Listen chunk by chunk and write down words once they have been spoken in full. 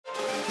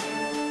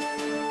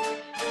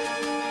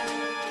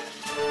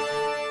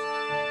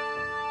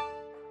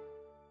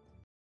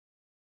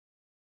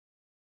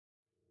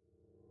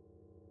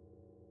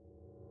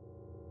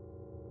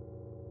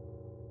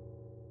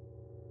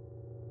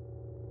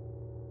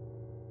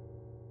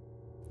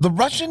The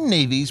Russian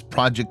Navy's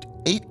Project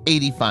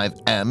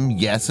 885M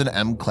Yasen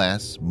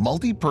M-class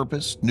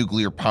multi-purpose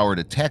nuclear-powered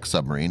attack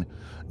submarine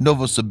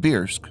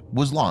Novosibirsk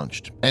was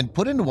launched and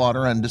put into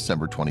water on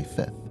December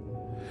 25th.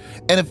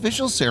 An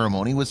official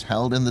ceremony was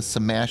held in the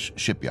Semash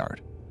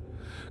shipyard.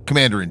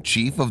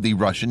 Commander-in-Chief of the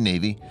Russian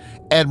Navy,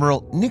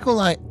 Admiral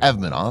Nikolai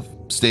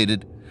Evmenov,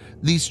 stated,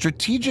 "The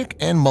strategic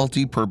and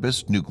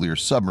multi-purpose nuclear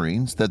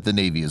submarines that the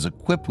Navy is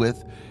equipped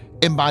with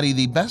embody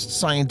the best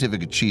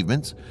scientific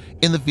achievements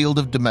in the field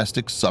of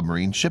domestic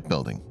submarine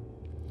shipbuilding."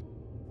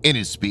 In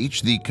his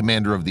speech, the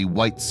commander of the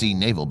White Sea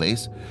Naval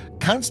Base,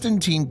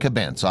 Konstantin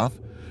Kabantsov,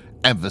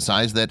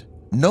 emphasized that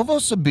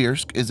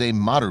Novosibirsk is a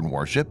modern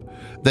warship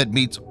that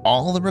meets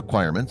all the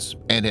requirements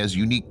and has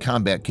unique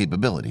combat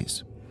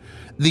capabilities.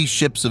 The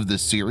ships of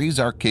this series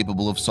are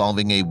capable of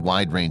solving a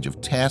wide range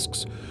of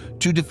tasks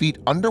to defeat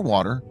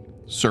underwater,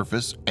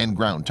 surface, and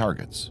ground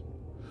targets.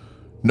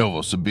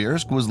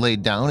 Novosibirsk was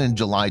laid down in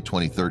July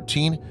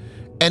 2013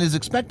 and is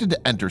expected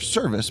to enter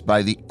service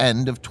by the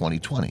end of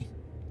 2020.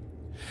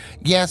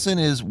 Yasen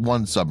is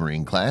one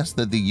submarine class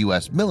that the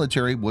U.S.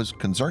 military was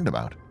concerned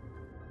about.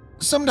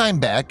 Sometime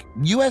back,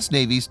 U.S.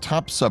 Navy's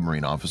top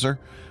submarine officer,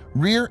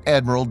 Rear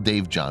Admiral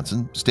Dave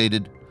Johnson,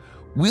 stated,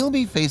 "We'll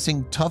be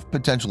facing tough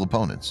potential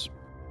opponents.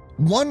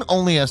 One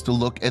only has to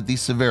look at the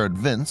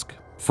Severodvinsk,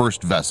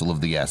 first vessel of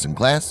the Yasen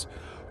class,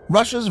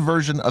 Russia's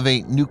version of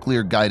a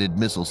nuclear-guided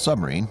missile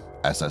submarine,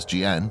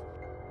 SSGN.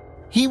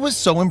 He was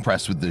so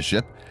impressed with this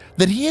ship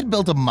that he had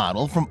built a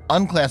model from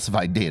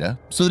unclassified data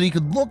so that he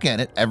could look at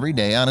it every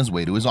day on his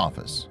way to his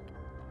office."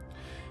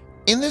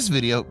 In this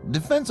video,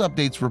 Defense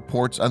Updates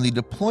reports on the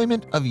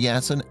deployment of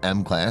Yasen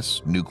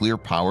M-class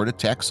nuclear-powered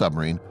attack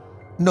submarine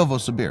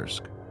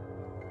Novosibirsk.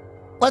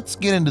 Let's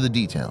get into the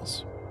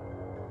details.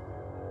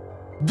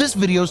 This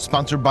video is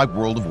sponsored by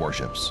World of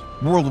Warships.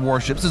 World of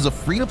Warships is a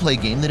free-to-play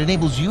game that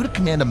enables you to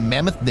command a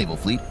mammoth naval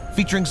fleet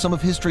featuring some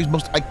of history's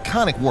most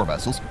iconic war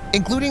vessels,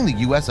 including the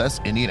USS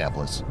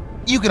Indianapolis.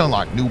 You can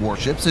unlock new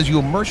warships as you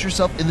immerse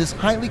yourself in this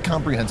highly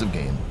comprehensive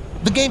game.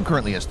 The game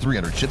currently has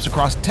 300 ships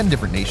across 10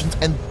 different nations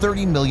and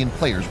 30 million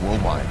players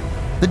worldwide.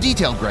 The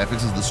detailed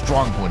graphics is the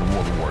strong point of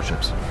World of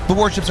Warships. The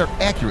warships are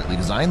accurately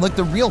designed like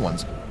the real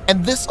ones,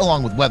 and this,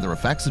 along with weather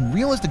effects and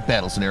realistic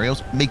battle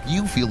scenarios, make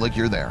you feel like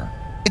you're there.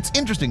 It's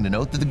interesting to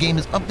note that the game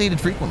is updated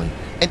frequently,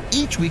 and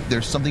each week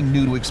there's something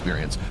new to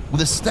experience,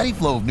 with a steady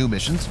flow of new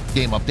missions,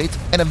 game updates,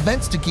 and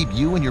events to keep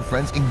you and your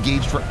friends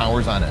engaged for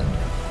hours on end.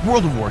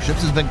 World of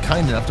Warships has been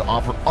kind enough to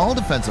offer all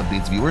Defense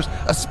Updates viewers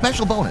a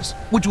special bonus,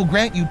 which will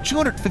grant you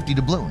 250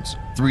 doubloons,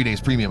 3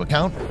 days premium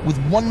account with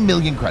 1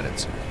 million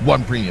credits,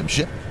 1 premium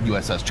ship,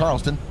 USS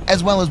Charleston,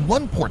 as well as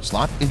 1 port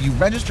slot if you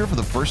register for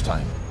the first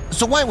time.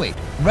 So why wait?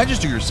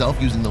 Register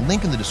yourself using the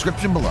link in the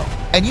description below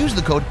and use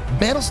the code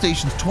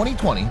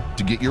BATTLESTATIONS2020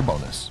 to get your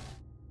bonus.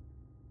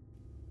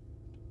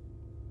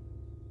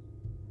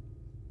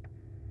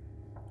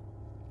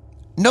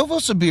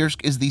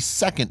 Novosibirsk is the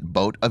second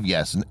boat of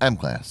Yasen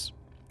M-class.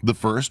 The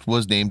first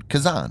was named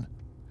Kazan.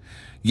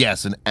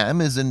 Yasen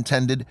M is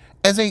intended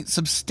as a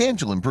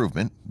substantial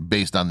improvement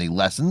based on the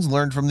lessons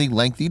learned from the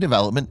lengthy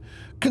development,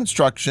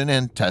 construction,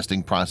 and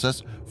testing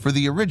process for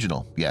the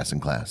original Yasen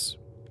class.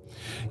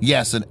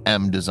 Yasen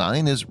M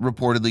design is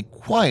reportedly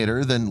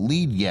quieter than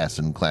lead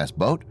Yasen class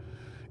boat.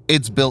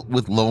 It's built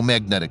with low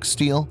magnetic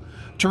steel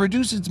to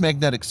reduce its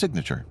magnetic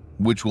signature,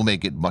 which will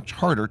make it much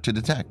harder to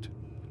detect.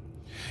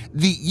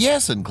 The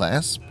Yasen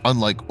class,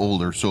 unlike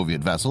older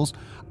Soviet vessels,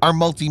 are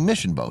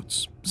multi-mission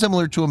boats,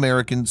 similar to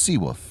American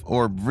Seawolf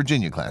or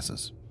Virginia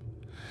classes.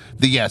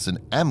 The Yasen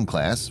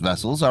M-class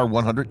vessels are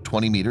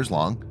 120 meters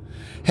long,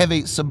 have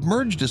a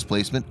submerged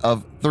displacement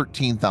of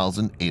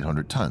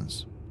 13,800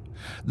 tons.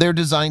 They're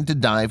designed to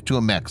dive to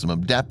a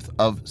maximum depth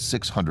of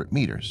 600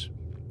 meters.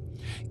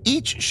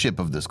 Each ship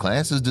of this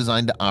class is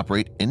designed to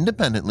operate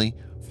independently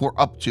for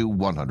up to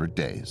 100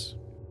 days.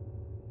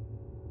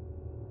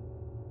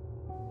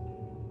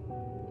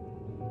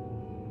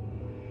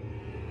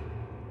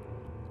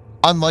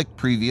 Unlike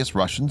previous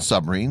Russian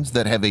submarines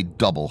that have a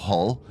double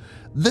hull,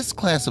 this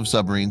class of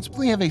submarines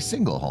only have a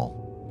single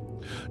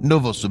hull.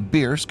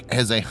 Novosibirsk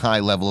has a high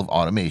level of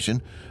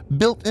automation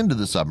built into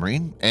the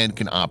submarine and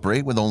can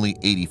operate with only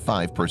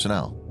 85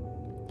 personnel.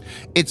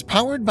 It's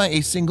powered by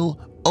a single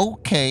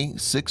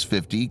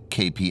OK-650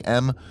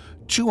 kpm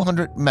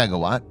 200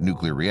 megawatt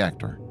nuclear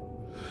reactor.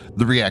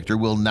 The reactor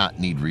will not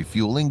need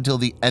refueling till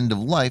the end of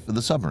life of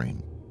the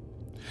submarine.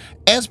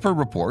 As per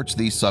reports,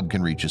 the sub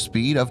can reach a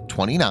speed of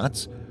 20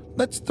 knots,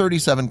 that's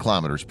 37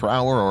 kilometers per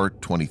hour or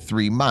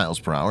 23 miles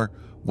per hour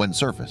when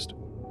surfaced.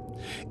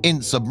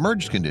 In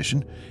submerged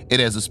condition,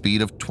 it has a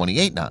speed of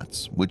 28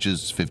 knots, which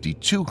is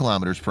 52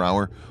 kilometers per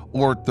hour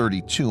or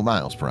 32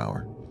 miles per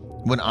hour,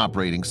 when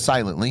operating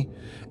silently,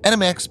 and a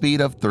max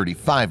speed of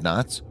 35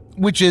 knots,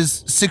 which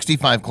is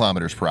 65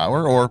 kilometers per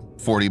hour or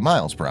 40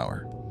 miles per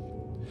hour.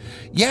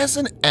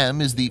 Yasen M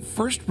is the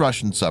first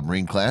Russian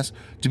submarine class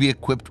to be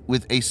equipped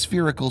with a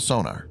spherical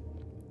sonar.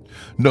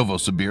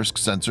 Novosibirsk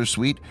sensor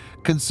suite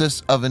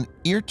consists of an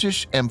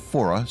Irtish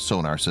Amphora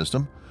sonar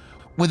system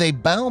with a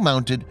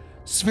bow-mounted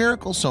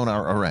spherical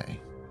sonar array,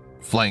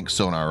 flank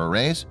sonar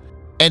arrays,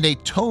 and a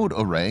towed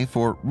array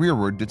for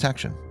rearward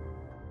detection.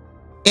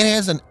 It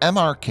has an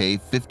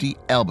MRK-50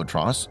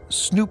 Albatross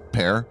Snoop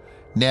pair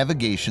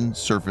navigation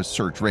surface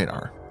search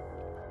radar.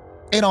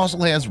 It also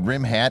has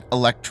rim hat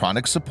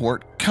electronic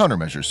support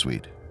countermeasure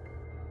suite.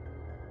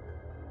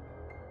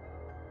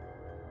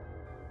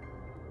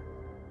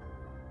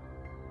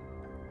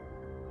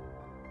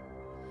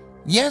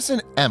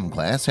 Yasen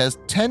M-class has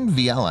 10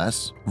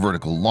 VLS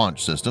vertical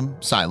launch system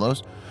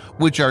silos,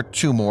 which are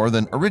 2 more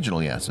than original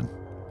Yasen.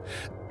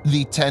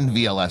 The 10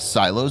 VLS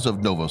silos of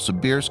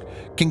Novosibirsk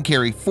can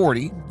carry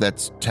 40,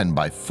 that's 10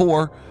 by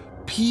 4,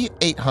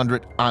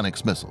 P-800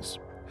 Onyx missiles.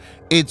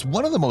 It's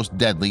one of the most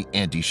deadly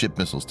anti-ship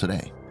missiles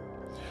today.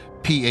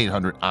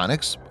 P-800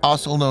 Onyx,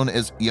 also known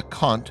as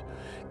Yasen,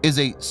 is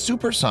a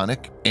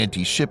supersonic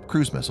anti-ship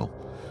cruise missile,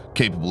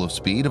 capable of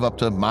speed of up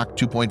to Mach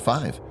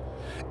 2.5,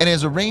 and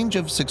has a range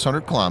of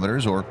 600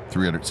 kilometers or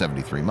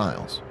 373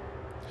 miles.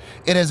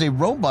 It has a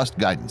robust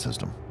guidance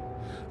system.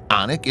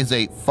 Onyx is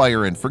a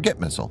fire-and-forget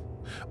missile,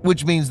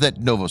 which means that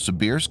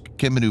Novosibirsk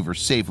can maneuver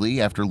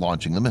safely after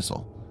launching the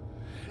missile.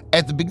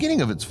 At the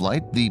beginning of its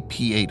flight, the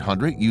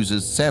P-800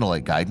 uses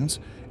satellite guidance,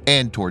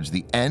 and towards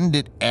the end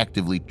it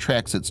actively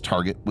tracks its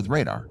target with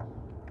radar.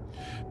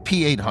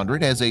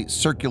 P-800 has a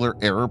circular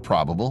error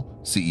probable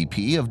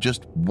CEP of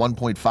just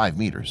 1.5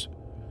 meters.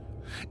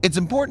 It's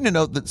important to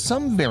note that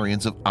some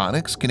variants of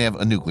Onyx can have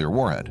a nuclear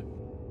warhead.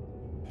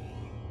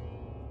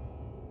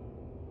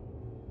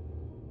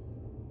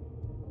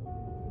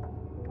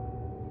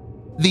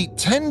 The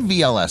 10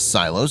 VLS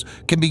silos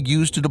can be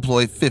used to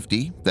deploy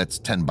 50, that's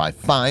 10 by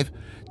 5,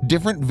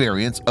 different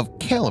variants of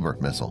Caliber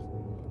missile.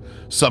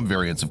 Some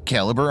variants of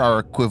Caliber are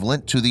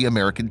equivalent to the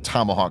American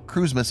Tomahawk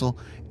cruise missile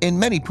in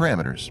many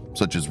parameters,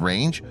 such as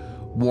range,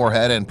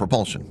 warhead, and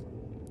propulsion.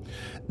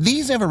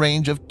 These have a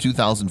range of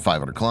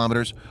 2,500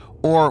 kilometers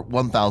or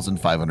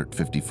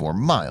 1,554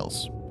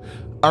 miles,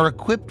 are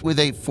equipped with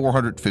a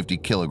 450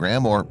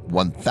 kilogram or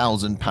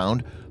 1,000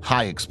 pound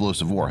high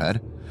explosive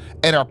warhead,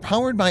 and are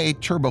powered by a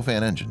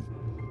turbofan engine.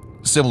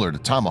 Similar to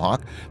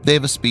Tomahawk, they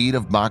have a speed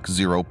of Mach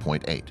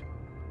 0.8.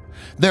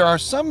 There are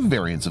some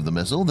variants of the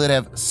missile that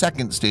have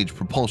second-stage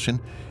propulsion,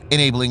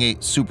 enabling a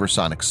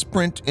supersonic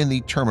sprint in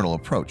the terminal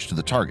approach to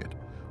the target,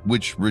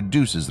 which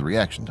reduces the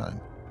reaction time.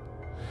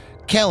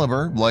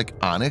 Caliber, like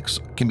Onyx,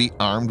 can be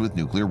armed with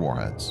nuclear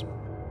warheads.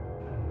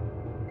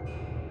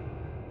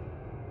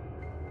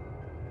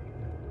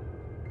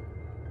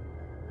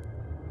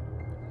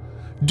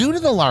 Due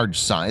to the large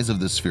size of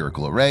the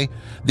spherical array,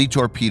 the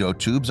torpedo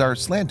tubes are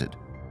slanted.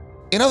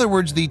 In other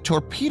words, the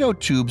torpedo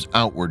tube's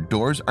outward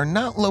doors are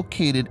not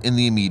located in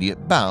the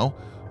immediate bow,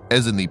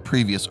 as in the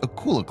previous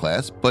Akula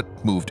class,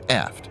 but moved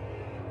aft.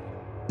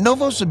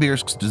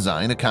 Novosibirsk's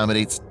design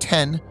accommodates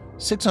 10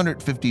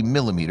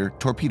 650mm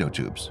torpedo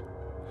tubes.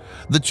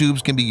 The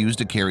tubes can be used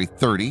to carry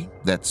 30,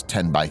 that's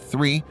 10 by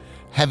 3,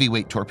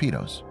 heavyweight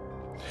torpedoes.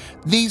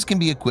 These can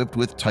be equipped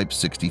with Type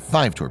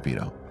 65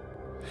 torpedo.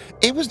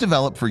 It was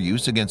developed for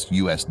use against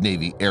U.S.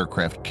 Navy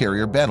aircraft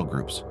carrier battle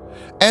groups,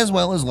 as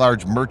well as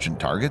large merchant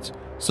targets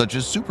such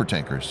as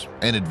supertankers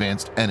and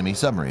advanced enemy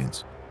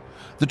submarines.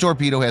 The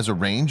torpedo has a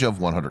range of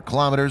 100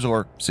 kilometers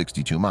or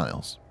 62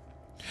 miles.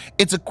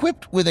 It's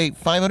equipped with a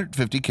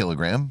 550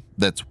 kilogram,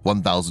 that's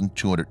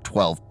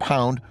 1,212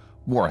 pound,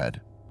 warhead.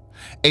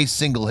 A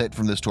single hit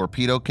from this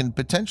torpedo can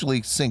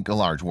potentially sink a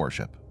large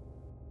warship.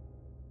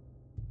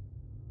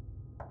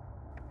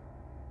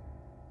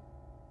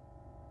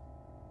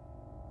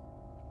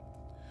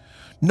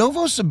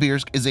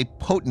 Novosibirsk is a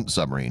potent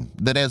submarine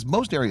that has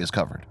most areas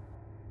covered.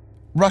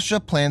 Russia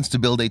plans to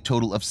build a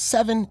total of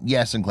 7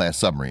 Yasen-class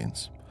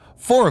submarines.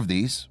 4 of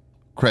these,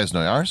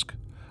 Krasnoyarsk,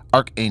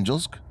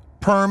 Arkhangelsk,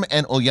 Perm,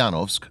 and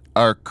Ulyanovsk,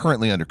 are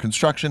currently under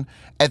construction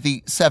at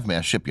the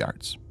Semash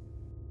shipyards.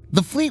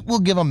 The fleet will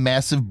give a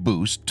massive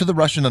boost to the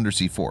Russian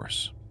undersea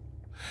force.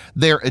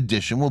 Their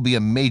addition will be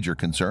a major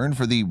concern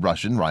for the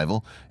Russian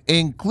rival,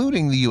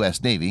 including the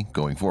U.S. Navy,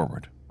 going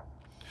forward.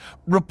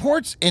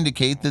 Reports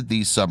indicate that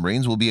these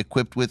submarines will be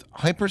equipped with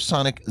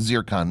hypersonic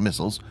Zircon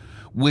missiles,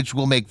 which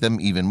will make them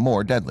even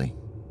more deadly.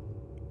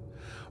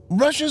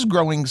 Russia's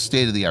growing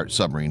state-of-the-art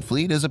submarine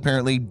fleet is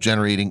apparently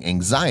generating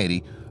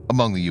anxiety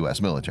among the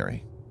U.S.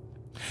 military.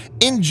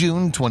 In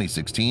June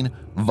 2016,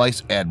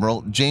 Vice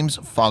Admiral James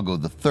Fogo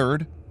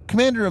III,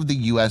 commander of the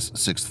U.S.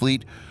 Sixth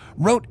Fleet,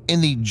 wrote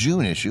in the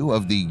June issue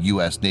of the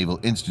U.S. Naval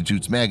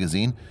Institute's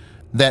magazine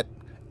that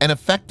an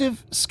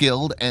effective,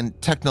 skilled,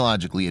 and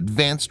technologically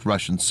advanced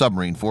Russian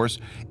submarine force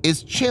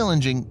is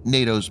challenging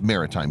NATO's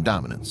maritime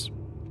dominance.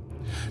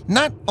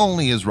 Not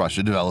only is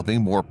Russia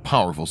developing more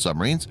powerful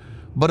submarines,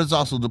 but is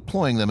also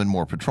deploying them in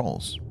more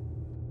patrols.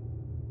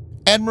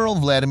 Admiral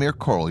Vladimir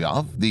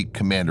Korolyov, the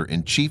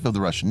commander-in-chief of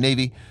the Russian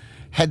Navy,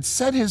 had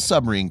said his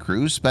submarine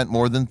crews spent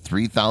more than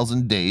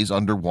 3,000 days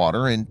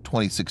underwater in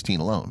 2016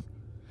 alone.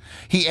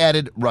 He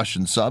added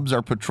Russian subs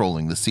are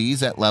patrolling the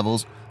seas at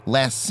levels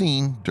last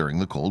seen during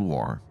the Cold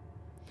War.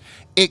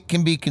 It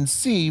can be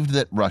conceived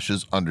that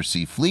Russia's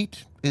undersea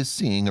fleet is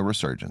seeing a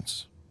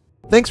resurgence.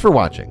 Thanks for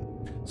watching.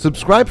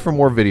 Subscribe for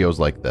more videos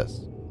like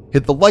this.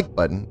 Hit the like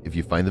button if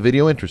you find the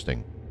video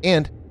interesting,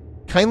 and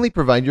kindly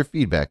provide your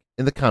feedback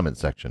in the comment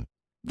section.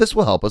 This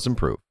will help us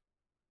improve.